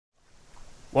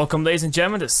Welcome, ladies and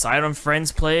gentlemen, to Scion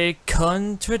Friends Play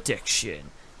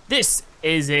Contradiction. This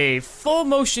is a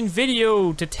full-motion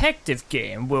video detective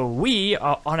game where we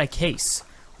are on a case.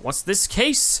 What's this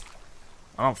case?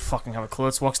 I don't fucking have a clue.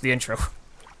 Let's watch the intro.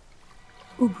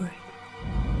 Uber.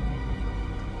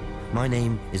 My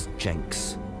name is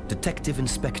Jenks, Detective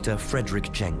Inspector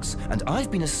Frederick Jenks, and I've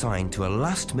been assigned to a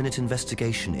last-minute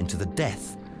investigation into the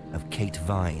death of Kate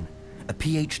Vine, a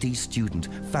PhD student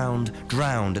found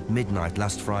drowned at midnight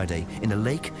last Friday in a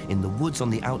lake in the woods on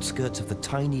the outskirts of the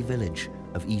tiny village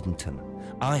of Edenton.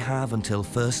 I have until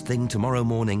first thing tomorrow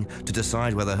morning to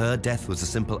decide whether her death was a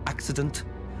simple accident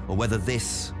or whether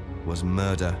this was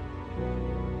murder.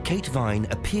 Kate Vine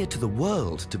appeared to the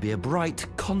world to be a bright,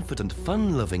 confident,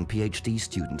 fun-loving PhD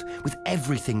student with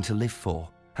everything to live for.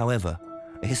 However,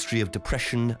 a history of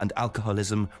depression and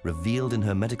alcoholism revealed in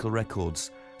her medical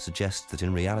records suggests that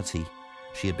in reality,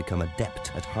 she had become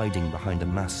adept at hiding behind a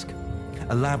mask.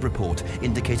 A lab report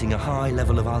indicating a high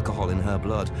level of alcohol in her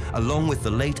blood, along with the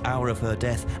late hour of her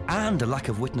death and a lack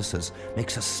of witnesses,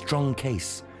 makes a strong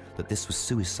case that this was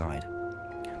suicide.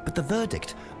 But the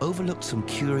verdict overlooked some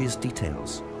curious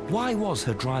details. Why was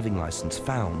her driving license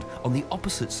found on the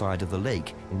opposite side of the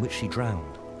lake in which she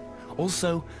drowned?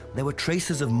 Also, there were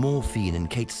traces of morphine in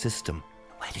Kate's system.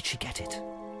 Where did she get it?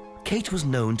 Kate was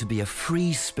known to be a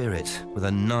free spirit with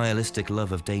a nihilistic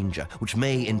love of danger, which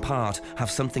may, in part,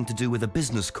 have something to do with a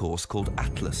business course called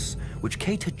Atlas, which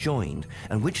Kate had joined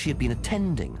and which she had been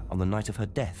attending on the night of her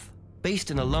death. Based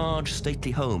in a large,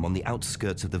 stately home on the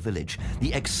outskirts of the village,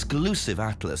 the exclusive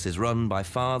Atlas is run by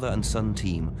father and son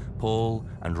team, Paul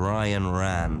and Ryan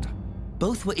Rand.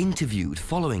 Both were interviewed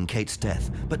following Kate's death,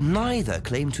 but neither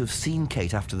claimed to have seen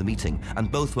Kate after the meeting,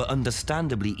 and both were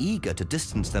understandably eager to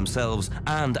distance themselves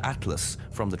and Atlas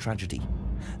from the tragedy.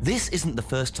 This isn't the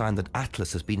first time that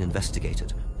Atlas has been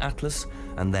investigated. Atlas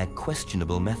and their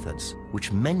questionable methods,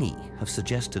 which many have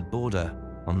suggested border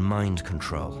on mind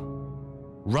control.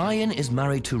 Ryan is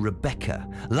married to Rebecca,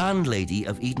 landlady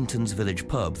of Edenton's village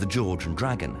pub, the George and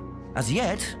Dragon. As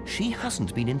yet, she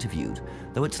hasn't been interviewed,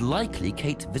 though it's likely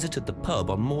Kate visited the pub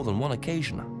on more than one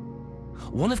occasion.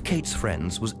 One of Kate's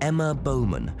friends was Emma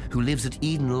Bowman, who lives at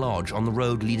Eden Lodge on the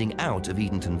road leading out of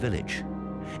Edenton Village.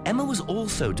 Emma was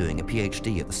also doing a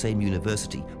PhD at the same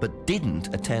university, but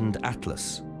didn't attend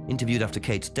Atlas. Interviewed after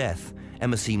Kate's death,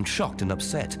 Emma seemed shocked and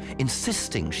upset,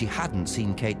 insisting she hadn't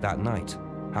seen Kate that night.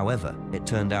 However, it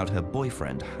turned out her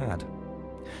boyfriend had.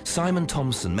 Simon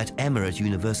Thompson met Emma at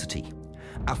university.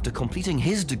 After completing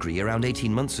his degree around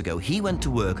 18 months ago, he went to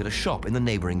work at a shop in the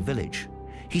neighboring village.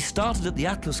 He started at the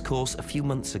Atlas course a few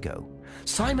months ago.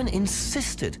 Simon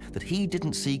insisted that he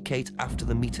didn't see Kate after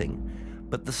the meeting,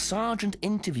 but the sergeant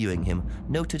interviewing him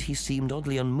noted he seemed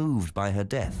oddly unmoved by her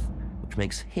death, which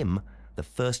makes him the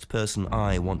first person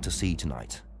I want to see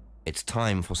tonight. It's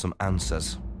time for some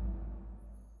answers.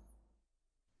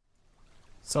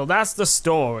 So that's the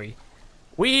story.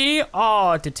 We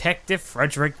are Detective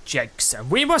Frederick Jenks, and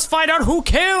we must find out who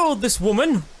killed this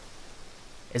woman!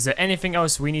 Is there anything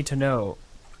else we need to know?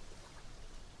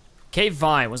 Kate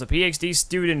Vine was a PhD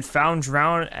student found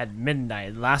drowned at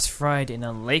midnight last Friday in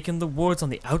a lake in the woods on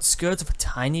the outskirts of a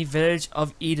tiny village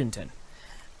of Edenton.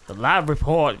 The lab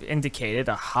report indicated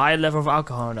a high level of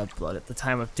alcohol in her blood at the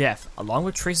time of death, along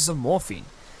with traces of morphine.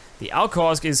 The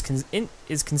alcohol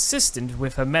is consistent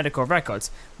with her medical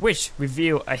records, which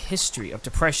reveal a history of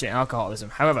depression and alcoholism.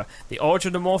 However, the origin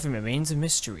of the morphine remains a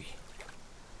mystery.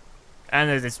 And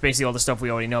it's basically all the stuff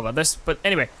we already know about this. But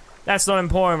anyway, that's not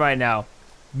important right now.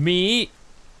 Me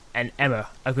and Emma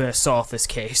are going to solve this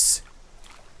case.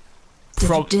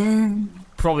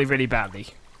 Probably really badly.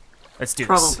 Let's do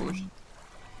this. Probably.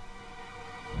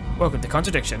 Welcome to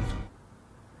Contradiction.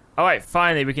 Alright,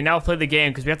 finally, we can now play the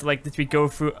game because we have to literally go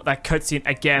through that cutscene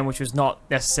again, which was not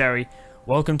necessary.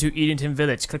 Welcome to Edenton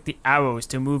Village. Click the arrows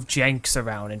to move Jenks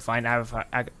around and find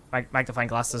magnifying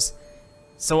glasses.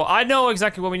 So I know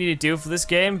exactly what we need to do for this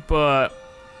game, but...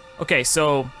 Okay,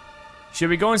 so... Should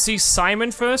we go and see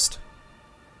Simon first?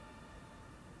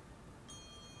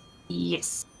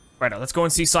 Yes. Right, let's go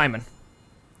and see Simon.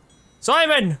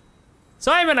 Simon!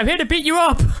 Simon, I'm here to beat you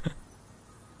up!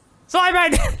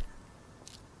 Simon!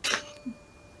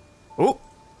 Oh!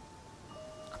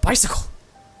 A bicycle!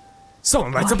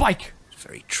 Someone rides a bike!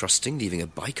 Very trusting, leaving a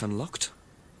bike unlocked.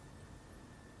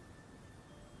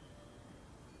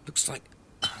 Looks like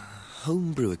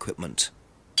homebrew equipment.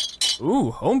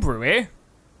 Ooh, homebrew, eh?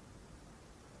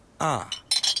 Ah,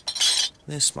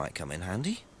 this might come in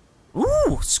handy.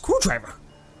 Ooh, screwdriver!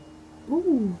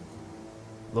 Ooh.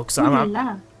 Looks Ooh la like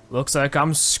la. Looks like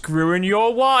I'm screwing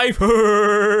your wife.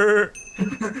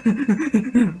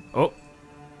 Oh,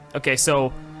 Okay,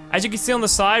 so as you can see on the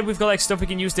side, we've got like stuff we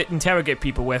can use to interrogate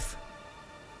people with.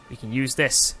 We can use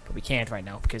this, but we can't right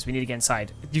now because we need to get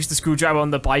inside. Use the screwdriver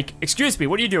on the bike. Excuse me,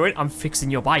 what are you doing? I'm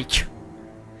fixing your bike.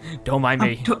 Don't mind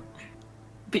me.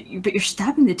 But you're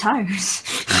stabbing the tires.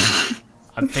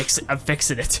 I'm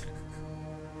fixing it.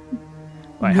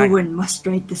 Right, no one must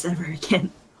ride this ever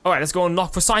again. Alright, let's go and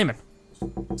knock for Simon.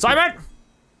 Simon!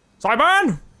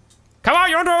 Simon! Come out,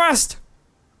 you're under arrest!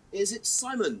 Is it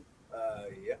Simon?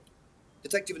 Yeah.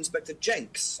 Detective Inspector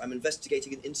Jenks. I'm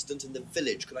investigating an incident in the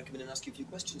village. Could I come in and ask you a few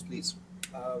questions, please?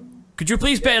 Could you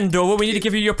please bend over? We need to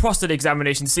give you your prostate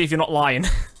examination to see if you're not lying.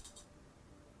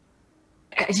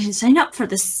 I didn't sign up for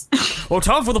this. Well,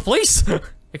 time for the police! You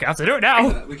have to do it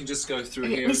now! We can just go through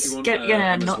here It's if you want.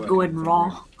 gonna not go in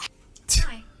raw.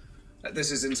 Hi.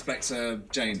 This is Inspector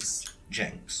James.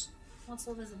 Jenks. What's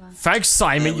all this about? Thanks,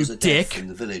 Simon, There you was a death dick. in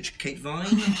the village. Kate Vine,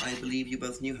 I believe you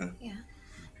both knew her. Yeah.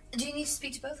 Do you need to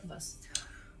speak to both of us?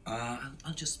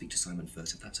 I'll just speak to Simon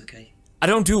first, if that's okay. I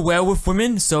don't do well with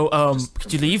women, so,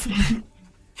 could you leave?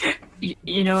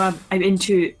 You know, I'm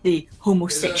into the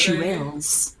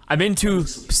homosexuals. I'm into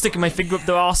sticking my finger up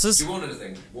their asses. Do you want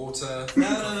anything? Water? No,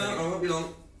 I won't be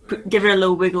long. Give her a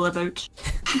little wiggle about.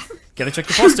 Gotta check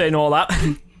your prostate and all that.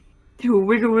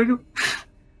 Wiggle, wiggle.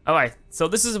 Alright, so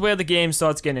this is where the game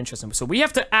starts getting interesting. So we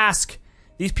have to ask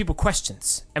these people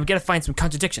questions, and we gotta find some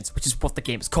contradictions, which is what the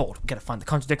game is called. We gotta find the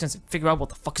contradictions and figure out what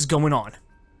the fuck is going on.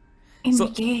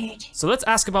 So let's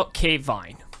ask about Kate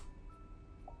Vine.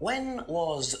 When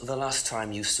was the last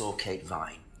time you saw Kate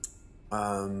Vine?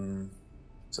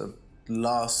 So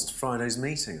last Friday's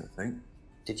meeting, I think.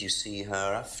 Did you see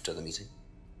her after the meeting?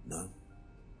 No.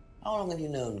 How long have you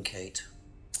known Kate?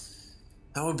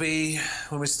 That would be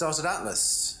when we started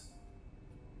Atlas.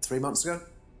 3 months ago?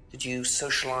 Did you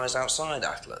socialise outside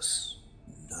Atlas?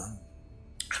 No.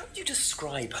 How would you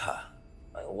describe her?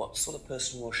 What sort of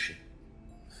person was she?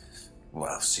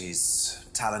 Well, she's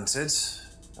talented.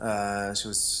 She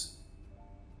was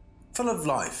full of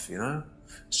life, you know?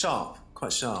 Sharp,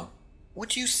 quite sharp.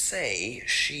 Would you say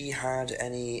she had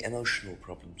any emotional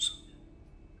problems?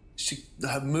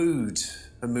 Her mood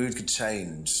could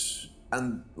change.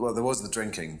 And, well, there was the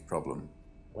drinking problem.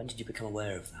 When did you become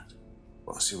aware of that?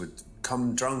 Well, she would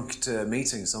come drunk to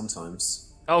meetings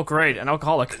sometimes. Oh great, an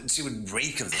alcoholic. She would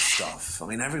reek of the stuff. I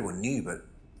mean, everyone knew, but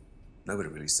nobody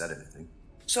really said anything.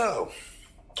 So,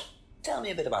 tell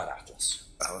me a bit about Atlas.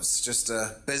 Oh, it's just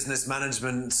a business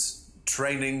management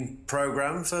training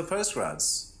program for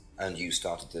postgrads. And you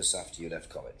started this after you left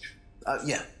college?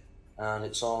 Yeah. And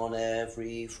it's on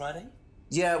every Friday?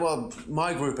 Yeah, well,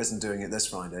 my group isn't doing it this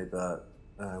Friday, but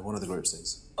one of the groups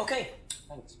is. Okay,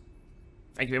 thanks.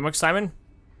 Thank you very much, Simon.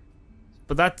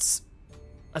 But that's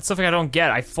something I don't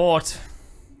get. I thought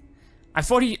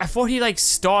he like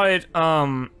started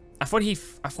I thought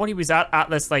he was at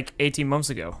Atlas like 18 months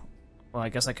ago. Well, I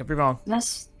guess I could be wrong.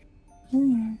 That's...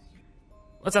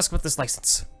 Let's ask about this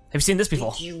license. Have you seen this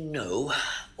before? Did you know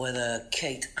whether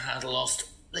Kate had lost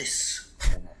this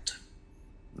or not?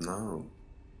 No.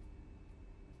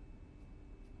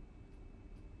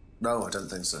 No, I don't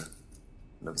think so.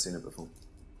 Never seen it before.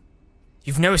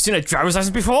 You've never seen a driver's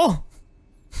license before?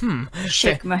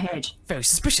 Shake my head. Very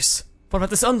suspicious. What about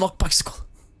this unlocked bicycle?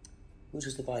 Whose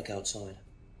was the bike outside?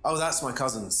 Oh, that's my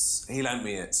cousin's. He lent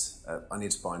me it. I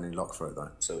need to buy a new lock for it, though.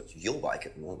 So it's your bike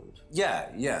at the moment?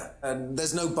 Yeah. And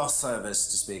there's no bus service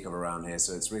to speak of around here,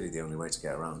 so it's really the only way to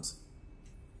get around.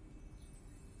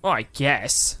 Well, I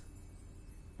guess.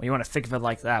 Well, you want to think of it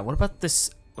like that. What about this?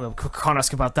 Well, can't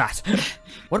ask about that.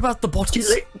 What about the bottles?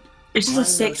 This is a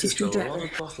sexy noticed a lot screwdriver.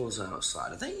 of bottles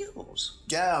outside. Are they yours?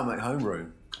 Yeah, I make homebrew.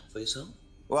 For yourself?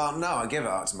 Well, no, I give it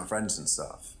out to my friends and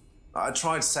stuff. I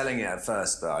tried selling it at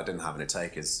first, but I didn't have any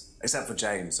takers. Except for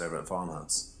James over at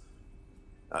Farmhouse.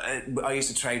 I used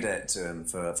to trade it to him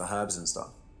for herbs and stuff.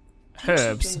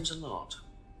 Herbs. James a lot.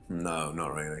 No,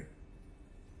 not really.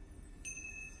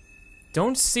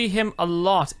 Don't see him a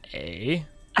lot, eh?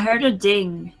 I heard a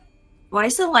ding. Why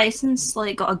is the license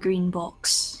like got a green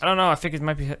box? I don't know. I think it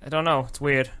might be. I don't know. It's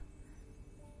weird.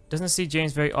 Doesn't see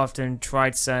James very often.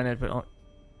 Tried saying it, but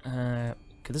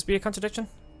could this be a contradiction?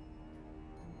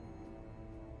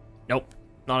 Nope,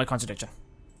 not a contradiction.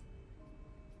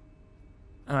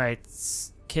 All right,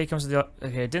 Kate comes to the.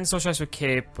 Okay, didn't socialize with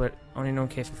Kate, but only known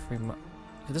Kate for 3 months.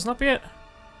 Could this not be it?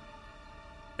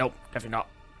 Nope, definitely not.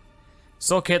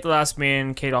 Saw Kate at the last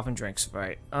meeting. Kate often drinks.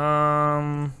 Right.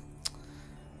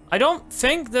 I don't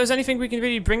think there's anything we can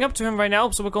really bring up to him right now,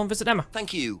 so we'll go and visit Emma.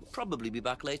 Thank you. Probably be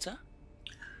back later.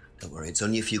 Don't worry, it's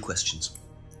only a few questions.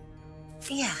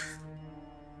 Yeah.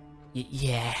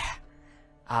 Yeah.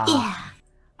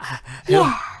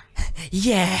 Yeah.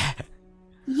 Yeah.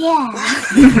 Yeah.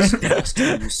 Last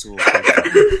time you saw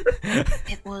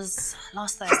It was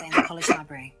last Thursday in the college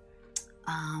library.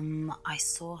 I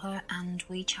saw her and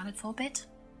we chatted for a bit.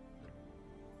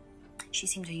 She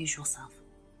seemed her usual self.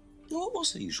 What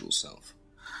was her usual self?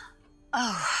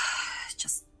 Oh,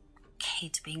 just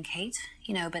Kate being Kate.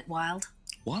 You know, a bit wild.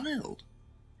 Wild?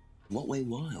 What way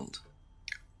wild?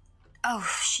 Oh,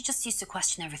 she just used to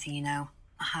question everything, you know.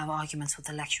 Have arguments with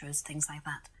the lecturers, things like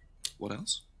that. What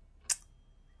else?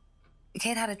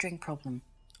 Kate had a drink problem.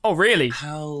 Oh, really?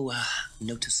 How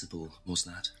noticeable was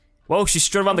that? Well, she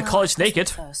strode around the Well, college at naked.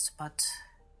 first, but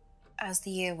as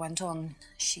the year went on,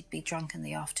 she'd be drunk in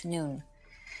the afternoon.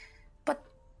 But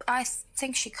I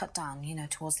think she cut down, you know,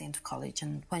 towards the end of college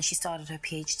and when she started her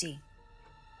PhD.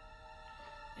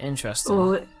 Interesting.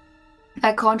 Oh,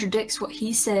 that contradicts what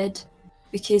he said,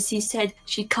 because he said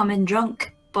she'd come in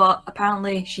drunk, but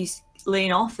apparently she's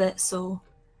laying off it. So.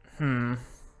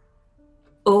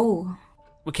 Oh.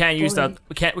 We can't use Boy.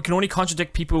 that. We can only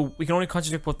contradict people. We can only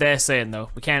contradict what they're saying,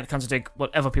 though. We can't contradict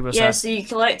whatever people are Yeah, saying. so you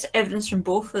collect evidence from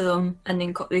both of them, and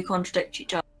then they contradict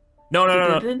each other.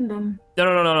 No. Boom.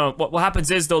 No. What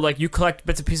happens is, though, like, you collect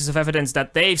bits and pieces of evidence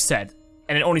that they've said,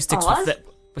 and it only sticks Oh, it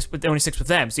only sticks with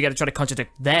them. So you got to try to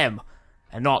contradict them,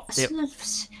 and not.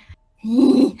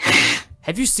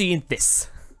 Have you seen this?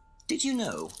 Did you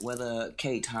know whether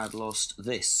Kate had lost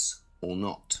this or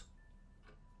not?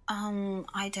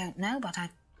 I don't know, but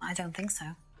I don't think so.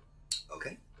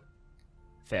 Okay.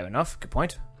 Fair enough. Good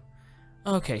point.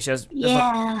 Okay, she has.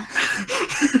 Yeah.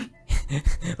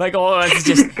 Like, oh, it's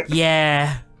just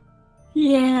yeah.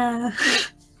 Yeah.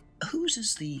 Whose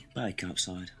is the bike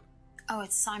outside? Oh,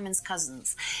 it's Simon's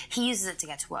cousin's. He uses it to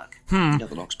get to work. You know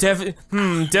the lock's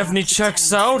Definitely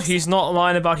checks out. He's not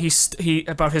lying about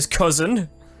about his cousin.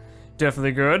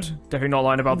 Definitely good. Definitely not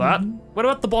lying about that. What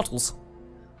about the bottles?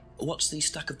 What's the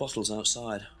stack of bottles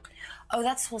outside? Oh,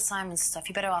 that's all Simon's stuff.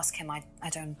 You better ask him. I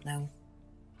don't know.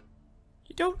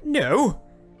 You don't know?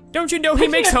 Don't you know he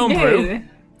makes homebrew?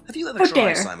 Have you ever How tried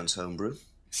dare. Simon's homebrew?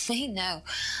 See, no.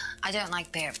 I don't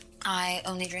like beer. I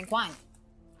only drink wine.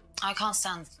 I can't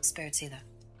stand spirits either.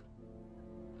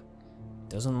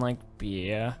 Doesn't like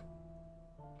beer.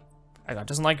 I got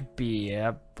doesn't like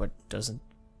beer, but doesn't.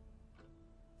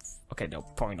 Okay, no,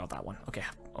 probably not that one. Okay,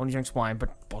 only drinks wine,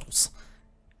 but bottles.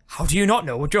 How do you not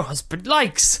know what your husband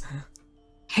likes?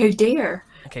 How dare.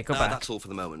 Okay, go back. That's all for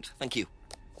the moment. Thank you.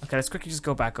 Okay, let's quickly just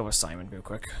go back over Simon real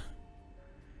quick.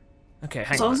 Okay,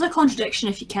 hang So on. it's a contradiction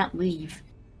if you can't leave.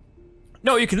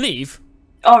 No, you can leave.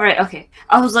 Alright, okay.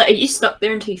 I was like, are you stuck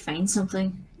there until you find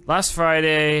something? Last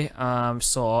Friday,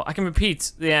 saw. I can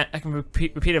repeat. Yeah, I can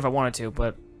repeat if I wanted to,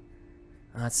 but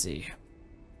let's see.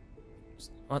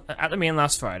 At the meeting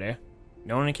last Friday,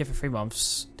 no one in kid for 3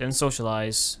 months. Didn't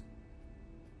socialize.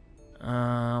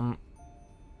 I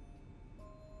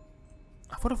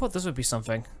would have thought this would be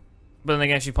something, but then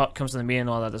again, she comes to the meeting and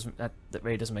all that. That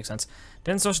really doesn't make sense.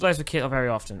 Didn't socialize with Kate very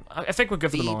often. I think we're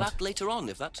good for the Be moment. back later on,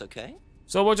 if that's okay.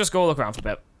 So we'll just go look around for a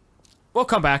bit. We'll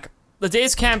come back. The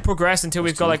days can't progress until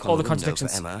we've got like all the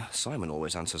contradictions. Emma, Simon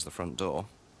always answers the front door.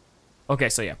 Okay,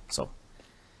 so yeah, so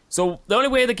the only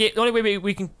way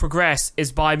we can progress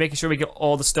is by making sure we get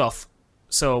all the stuff.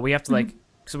 So we have to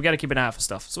so we got to keep an eye out for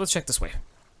stuff. So let's check this way.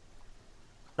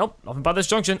 Nope, nothing by this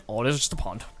junction. All it is just a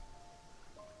pond.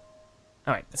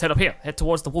 All right, let's head up here. Head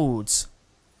towards the woods.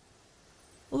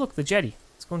 Oh look, the jetty.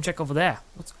 Let's go and check over there.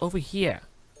 What's over here?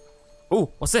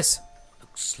 Oh, what's this?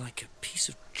 Looks like a piece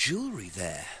of jewellery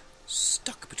there,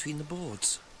 stuck between the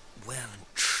boards. Well and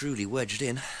truly wedged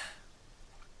in.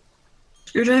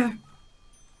 Screwdriver.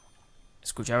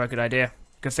 Screwdriver, good idea.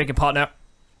 Good thinking, partner.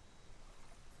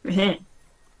 There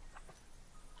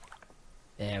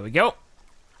we go.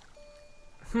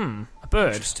 A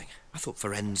bird. Interesting. I thought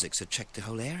forensics had checked the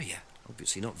whole area.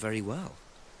 Obviously not very well.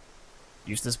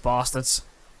 Useless bastards.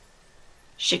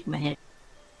 Shake my head.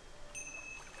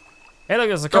 Hey, look,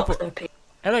 there's a couple. Doctor pig.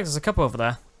 Hey, look, there's a couple over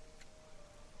there.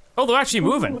 Oh, they're actually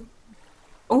moving.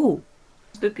 Oh,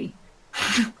 spooky.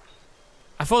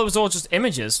 I thought it was all just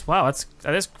images. Wow,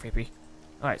 that is creepy.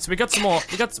 All right, so we got some more.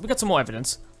 We got some more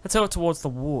evidence. Let's head towards the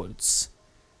woods.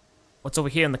 What's over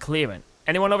here in the clearing?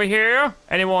 Anyone over here?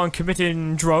 Anyone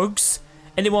committing drugs?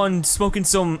 Anyone smoking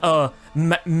some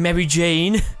Mary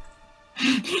Jane?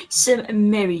 Some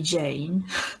Mary Jane.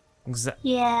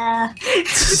 Yeah.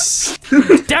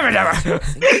 Damn it, Emma!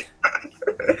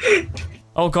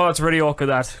 Oh god, it's really awkward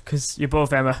that, because you're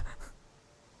both Emma.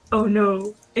 Oh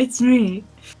no, it's me.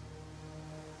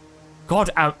 God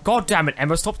damn it,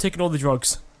 Emma, stop taking all the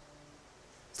drugs.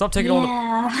 Stop taking all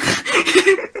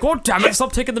the... God damn it,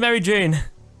 stop taking the Mary Jane.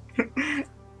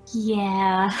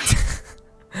 Yeah.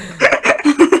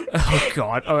 Oh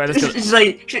god. Alright, let's go. She's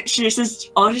like, she says,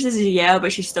 all she says is yeah,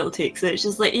 but she still takes it.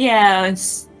 She's like, yeah, and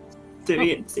do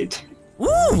it instead.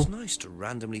 It's nice to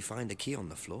randomly find a key on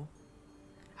the floor.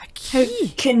 A How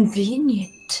key?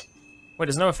 convenient. Wait,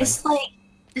 there's no thing.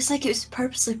 It's like it was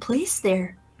purposely placed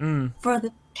there for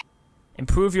the.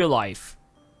 Improve your life.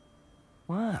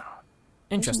 Wow.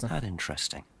 Interesting. Isn't that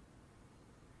interesting?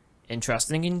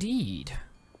 Interesting indeed.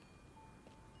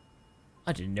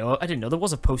 I didn't know there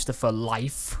was a poster for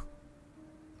life.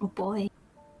 Oh boy,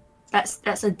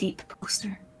 that's a deep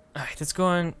poster. Alright, let's go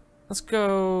and check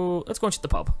the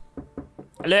pub.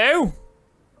 Hello?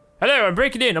 Hello, I'm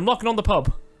breaking in. I'm knocking on the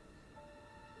pub.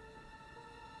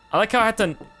 I like how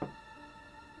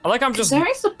I'm just... There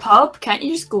is a pub. Can't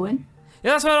you just go in?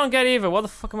 Yeah, that's what I don't get either. Why the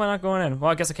fuck am I not going in?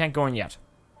 Well, I guess I can't go in yet.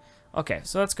 Okay,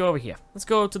 so let's go over here. Let's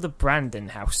go to the Brandon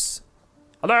house.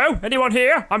 Hello? Anyone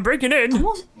here? I'm breaking in.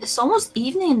 It's almost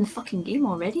evening in the fucking game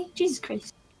already. Jesus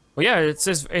Christ. Well, yeah, it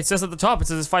says at the top. It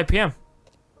says it's 5 p.m.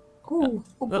 Oh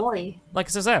boy. Like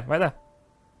it says there, right there.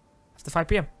 It's the 5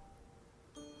 p.m.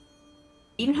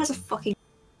 Even has a fucking.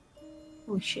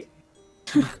 Holy shit.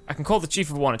 I can call the chief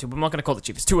if I wanted to, but I'm not gonna call the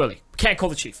chief. It's too early. We can't call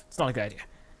the chief. It's not a good idea.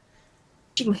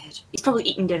 Shake my head. He's probably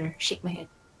eating dinner. Shake my head.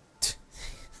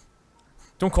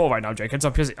 Don't call right now, Jenkins.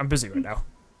 I'm busy right now.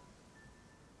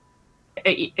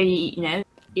 Are you eating out?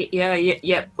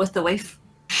 Yeah, with the wife.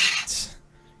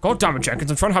 God damn it,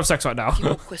 Jenkins. I'm trying to have sex right now. A few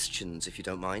more questions, if you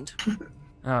don't mind.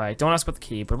 Alright, don't ask about the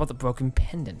key, but about the broken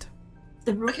pendant.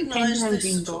 The broken pen Recognise has a this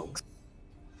green at all? box.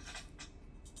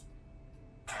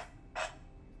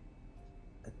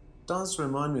 It does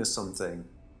remind me of something.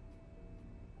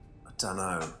 I don't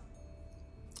know.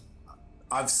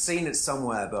 I've seen it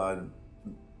somewhere, but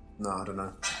no, I don't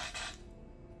know.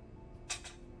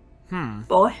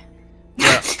 Boy.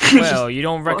 Well, you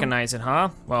don't recognize it, huh?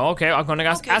 Well, okay, I'm gonna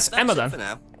ask That's Emma it then. for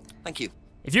now. Thank you.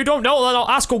 If you don't know, then I'll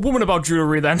ask a woman about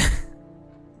jewelry then.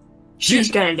 She's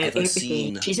gonna know Ever everything.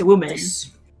 seen She's a woman. this?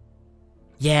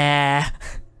 Yeah.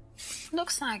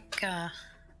 Looks like,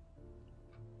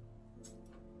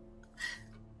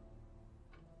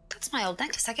 that's my old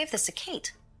necklace. I gave this to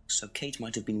Kate. So Kate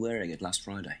might have been wearing it last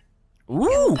Friday.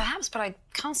 Ooh. Perhaps, but I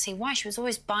can't see why. She was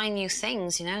always buying new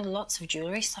things, you know, lots of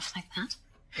jewelry, stuff like that.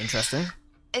 Interesting.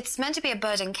 It's meant to be a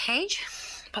bird in cage,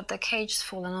 but the cage's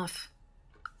fallen off.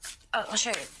 I'll show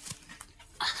you.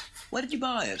 Where did you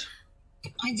buy it?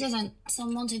 I didn't.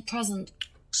 Some wanted present.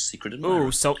 Secret admirer.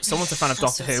 Ooh, so someone's a fan of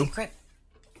That's Doctor so Who. secret.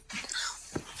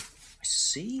 I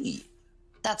see.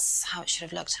 That's how it should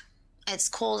have looked. It's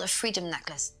called a freedom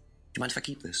necklace. Do you mind if I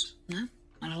keep this? No,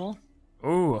 not at all.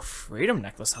 Ooh, a freedom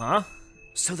necklace, huh?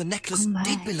 So the necklace Oh my.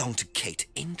 did belong to Kate.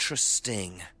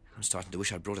 Interesting. I'm starting to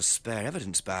wish I'd brought a spare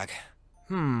evidence bag.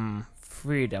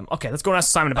 Freedom. Okay, let's go and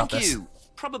ask Simon about Thank this. you.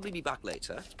 Probably be back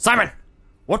later. Simon,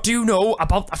 what do you know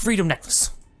about a freedom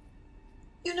necklace?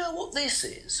 You know what this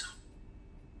is?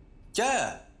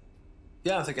 Yeah.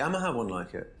 Yeah, I think Emma had one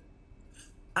like it.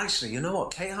 Actually, you know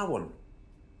what? Kate had one.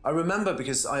 I remember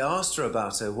because I asked her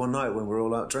about it one night when we were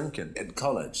all out drinking in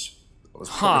college. I was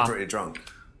probably pretty drunk.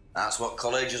 That's what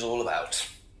college is all about.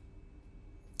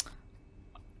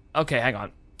 Okay, hang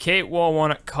on. Kate wore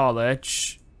one at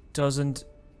college. Doesn't...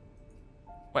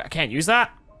 Wait, I can't use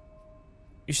that?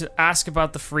 You should ask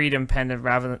about the freedom pendant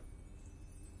rather than...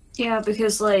 Yeah,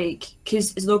 because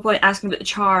there's no point asking about the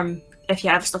charm if you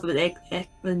have stuff about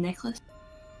the necklace.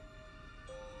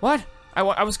 What?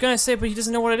 I was gonna say, but he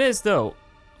doesn't know what it is, though.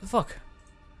 What the fuck?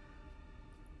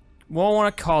 Wore one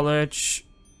at college.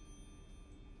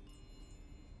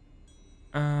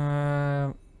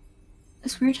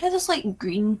 It's weird how there's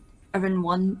green around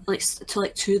one,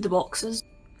 to two of the boxes.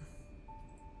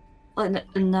 Like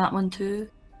in that one too.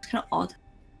 It's kind of odd.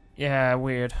 Yeah,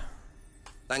 weird.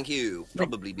 Thank you.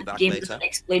 Probably be The back game later. doesn't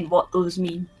explain what those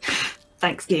mean.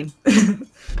 Thanks, game.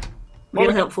 Well,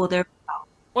 Real helpful there.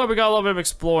 Well, we got a little bit of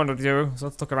exploring to do, so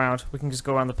let's look around. We can just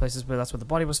go around the places where that's where the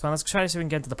body was found. Let's try to see if we can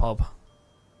get to the pub.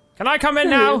 Can I come in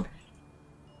now?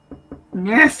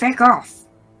 No, fuck off.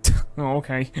 Oh,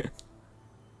 okay.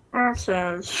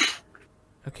 Okay.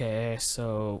 Okay,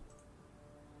 so...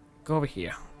 Go over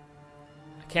here.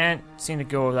 I can't seem to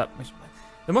go that much.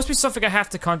 There must be something I have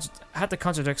to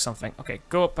contradict something. Okay,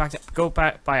 go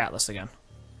back by Atlas again.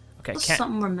 Okay, There's can't...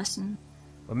 something we're missing.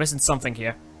 We're missing something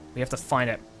here. We have to find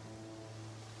it.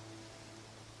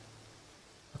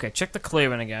 Okay, check the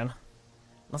clearing again.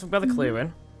 Nothing by the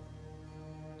clearing.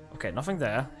 Okay, nothing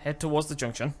there. Head towards the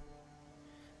junction.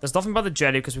 There's nothing by the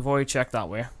jetty because we've already checked that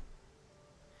way.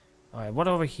 Alright, what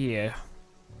over here?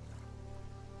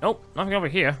 Nope, nothing over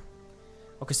here.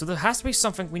 Okay, so there has to be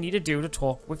something we need to do to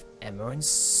talk with Emma and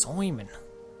Simon.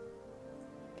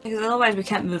 Because otherwise we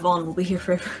can't move on. We'll be here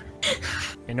forever.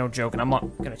 Hey, no joking. I'm not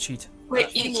gonna cheat.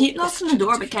 Wait, you keep knocking the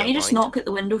door, but can't you just knock at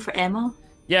the window for Emma?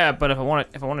 Yeah, but if I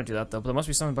want to do that though, but there must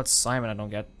be something about Simon I don't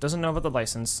get. Doesn't know about the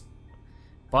license.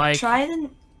 Bike.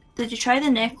 Did you try the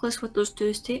necklace with those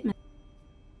 2 statements?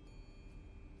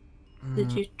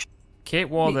 Did you? Kate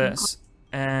wore this,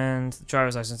 and the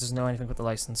driver's license doesn't know anything about the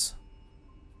license.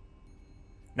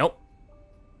 Nope.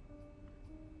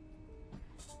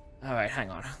 Alright, hang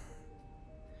on.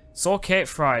 Saw Kate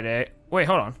Friday. Wait,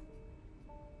 hold on.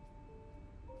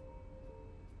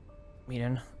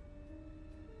 Meeting.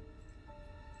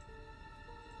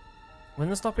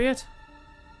 Wouldn't this not be it?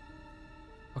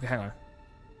 Okay, hang on.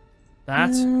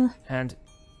 That and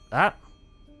that.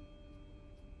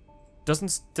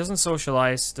 Doesn't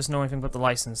socialize. Doesn't know anything about the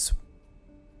license.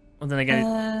 Well, then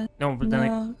again, no. But then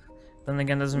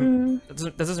again,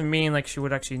 that doesn't mean like she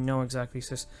would actually know exactly.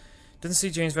 Says doesn't see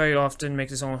James very often.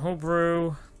 Makes his own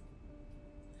homebrew.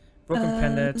 Broken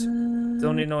pendant.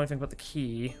 Don't need to know anything about the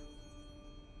key.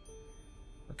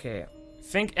 Okay.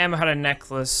 Think Emma had a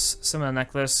necklace, similar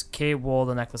necklace. Kay wore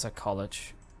the necklace at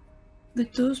college.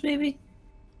 Would those maybe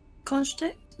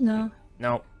contradict? No.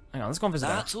 No. Hang on, let's go and visit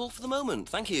her. That's all for the moment,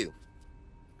 thank you.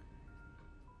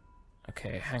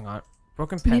 Okay, hang on.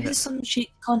 Broken Maybe pendant. some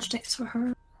she contradicts for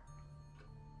her.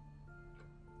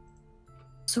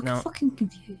 So No. fucking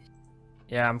confused.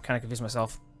 Yeah, I'm kind of confused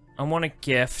myself. I want a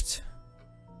gift.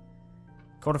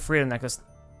 Go to Frida necklace.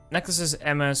 Necklace is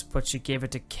Emma's, but she gave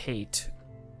it to Kate.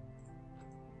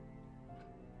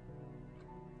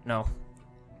 No.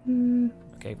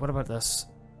 Okay, what about this?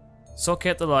 Saw Kate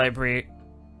at the library.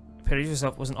 Pity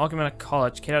yourself. Was an argument at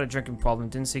college. Kate had a drinking problem.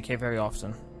 Didn't see Kate very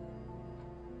often.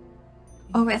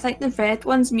 Oh wait, I think the red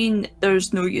ones mean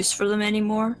there's no use for them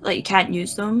anymore. Like you can't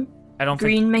use them. I don't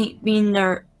Green might mean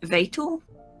they're vital.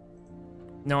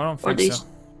 No, I don't Or think so.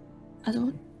 I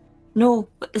don't know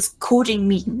what this coding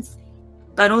means.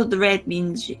 But I know the red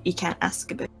means you can't ask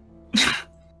about.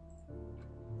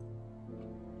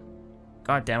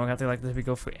 God damn, we have to like this. We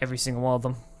go through every single one of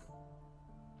them.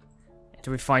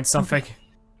 Until we find something.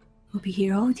 We'll be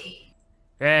here all day.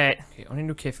 Great. Okay, only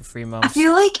new Kate for 3 I months.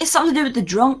 feel like it's something to do with the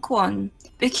drunk one.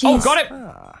 Because Oh, got it!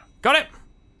 Got it!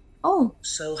 Oh,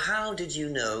 So how did you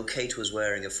know Kate was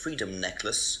wearing a freedom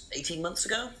necklace 18 months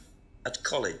ago? At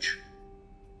college?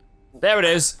 There it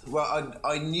is. Well,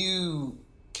 I knew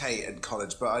Kate at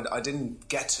college, but I didn't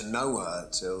get to know her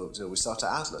till we started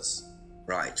at Atlas.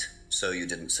 Right. So you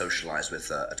didn't socialise with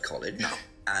her at college? No.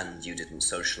 And you didn't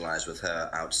socialise with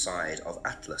her outside of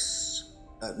Atlas?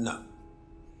 No.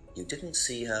 You didn't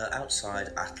see her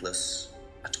outside Atlas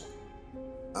at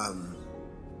all?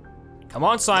 Come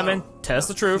on, Simon. Tell us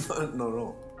the truth. Not at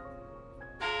all.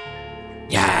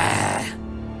 Yeah!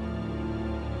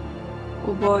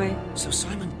 oh boy. So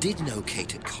Simon did know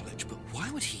Kate at college, but why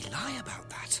would he lie about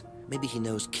that? Maybe he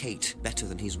knows Kate better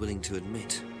than he's willing to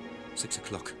admit. 6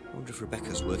 o'clock. I wonder if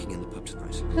Rebecca's working in the pub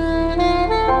tonight.